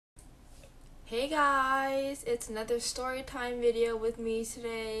Hey guys, it's another story time video with me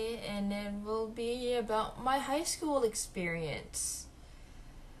today, and it will be about my high school experience.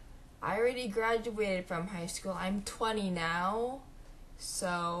 I already graduated from high school. I'm 20 now.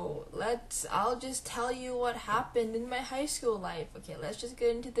 So I'll just tell you what happened in my high school life. Okay, let's just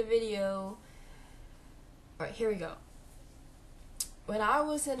get into the video. Alright, here we go. When I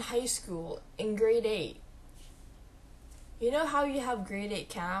was in high school, in grade 8, you know how you have grade 8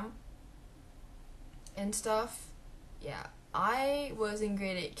 camp and stuff? Yeah, I was in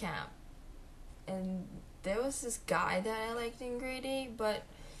grade 8 camp, and there was this guy that I liked in grade 8, but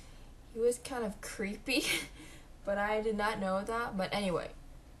he was kind of creepy, but I did not know that. But anyway,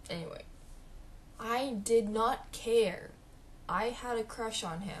 I did not care. I had a crush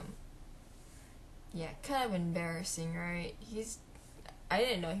on him. Yeah, kind of embarrassing, right? I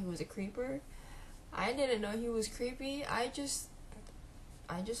didn't know he was a creeper. I didn't know he was creepy. I just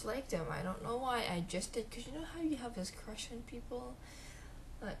liked him. I don't know why. I just did. Because you know how you have this crush on people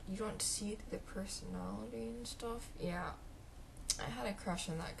that you don't see the personality and stuff? Yeah. I had a crush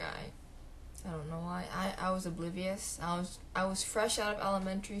on that guy. I don't know why. I was oblivious. I was fresh out of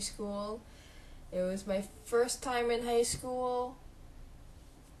elementary school. It was my first time in high school.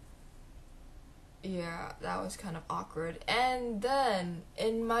 Yeah, that was kind of awkward. And then,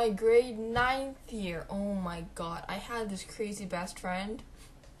 in my grade 9th year, oh my god, I had this crazy best friend.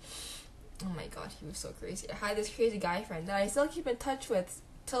 Oh my god, he was so crazy. I had this crazy guy friend that I still keep in touch with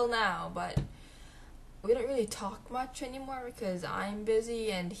till now, but we don't really talk much anymore because I'm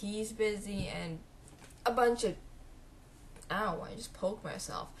busy and he's busy and a bunch of... Ow, I just poked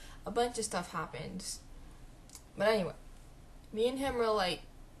myself. A bunch of stuff happens. But anyway, me and him were like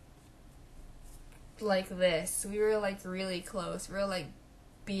this. We were like really close. We were like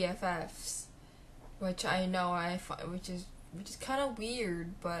BFFs, which I know which is kind of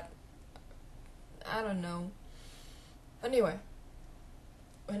weird, but I don't know. Anyway,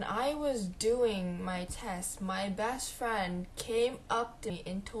 when I was doing my test, my best friend came up to me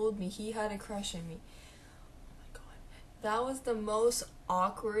and told me he had a crush on me. Oh my god. That was the most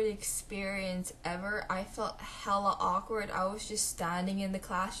awkward experience ever. I felt hella awkward. I was just standing in the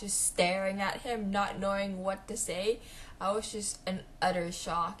class, just staring at him, not knowing what to say. I was just in utter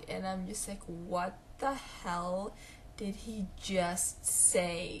shock, and I'm just like, what the hell did he just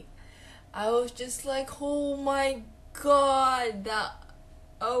say? I was just like, oh my god,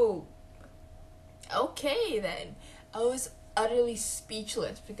 oh, okay then. I was utterly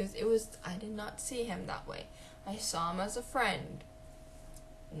speechless because I did not see him that way. I saw him as a friend.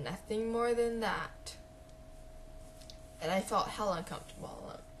 Nothing more than that. And I felt hella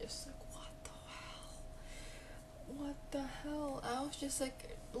uncomfortable. I'm just like, what the hell? What the hell? I was just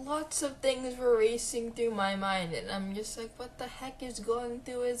like, lots of things were racing through my mind, and I'm just like, what the heck is going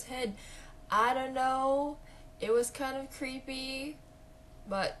through his head? I don't know. It was kind of creepy,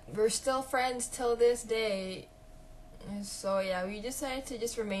 but we're still friends till this day. And so yeah, we decided to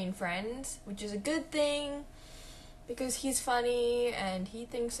just remain friends, which is a good thing because he's funny and he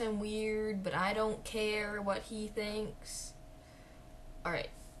thinks I'm weird, but I don't care what he thinks. Alright.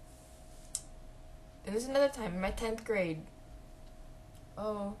 And there's another time in my 10th grade.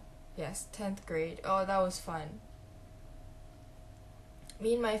 Oh, yes, 10th grade. Oh, that was fun.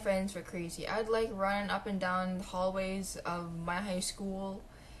 Me and my friends were crazy. I'd like run up and down the hallways of my high school,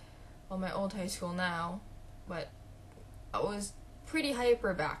 well, my old high school now, but I was pretty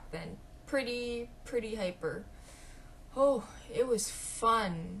hyper back then. Pretty hyper. Oh, it was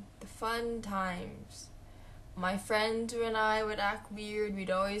fun. The fun times. My friends and I would act weird. We'd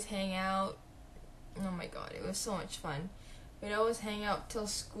always hang out. Oh my god, it was so much fun. We'd always hang out till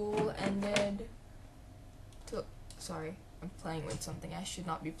school ended. Sorry, I'm playing with something. I should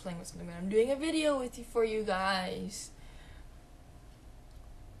not be playing with something, but I'm doing a video for you guys.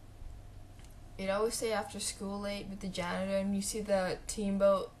 We'd always stay after school late with the janitor, and you see the dragon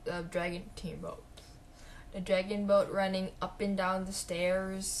boat running up and down the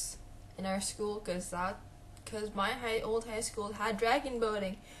stairs in our school, because my old high school had dragon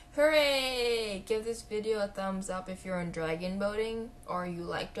boating. Hooray! Give this video a thumbs up if you're on dragon boating or you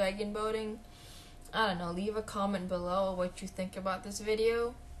like dragon boating. I don't know, leave a comment below what you think about this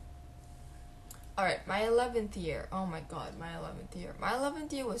video. Alright, my 11th year. Oh my god, my 11th year. My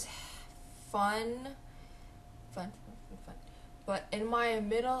 11th year was fun. But in my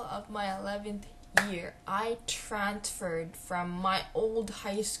middle of my 11th year, I transferred from my old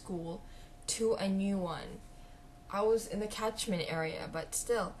high school to a new one. I was in the catchment area, but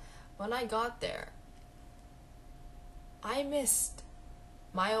still, when I got there, I missed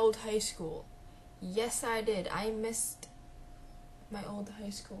my old high school. Yes, I did. I missed my old high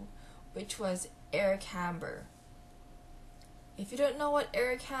school. which was Eric Hamber. If you don't know what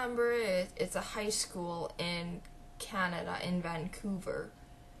Eric Hamber is, it's a high school in Canada, in Vancouver,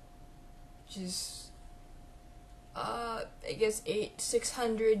 which is I guess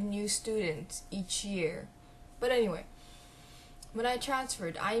 600 new students each year. But anyway, when I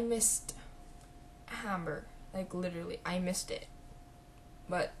transferred, I missed Hamber. Like literally, I missed it.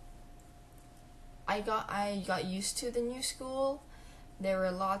 But I got used to the new school. There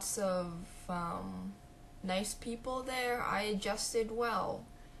were lots of nice people there. I adjusted well.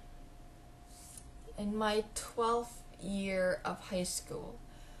 In my 12th year of high school,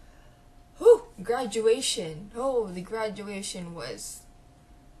 graduation. Oh, the graduation was,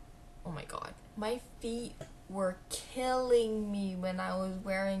 oh my god. My feet were killing me when I was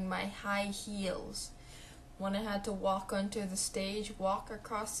wearing my high heels. When I had to walk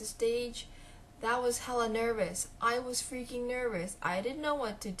across the stage, that was hella nervous. I was freaking nervous. I didn't know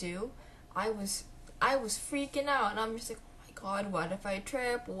what to do. I was freaking out, and I'm just like, oh my god, what if I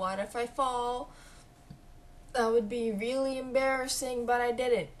trip? What if I fall? That would be really embarrassing, but I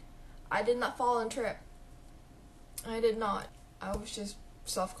didn't. I did not fall and trip. I did not. I was just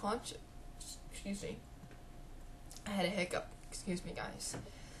self-conscious. Excuse me. I had a hiccup. Excuse me, guys.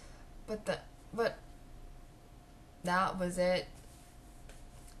 But that was it.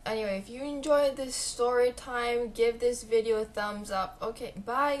 Anyway, if you enjoyed this story time, give this video a thumbs up. Okay,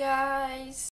 bye guys!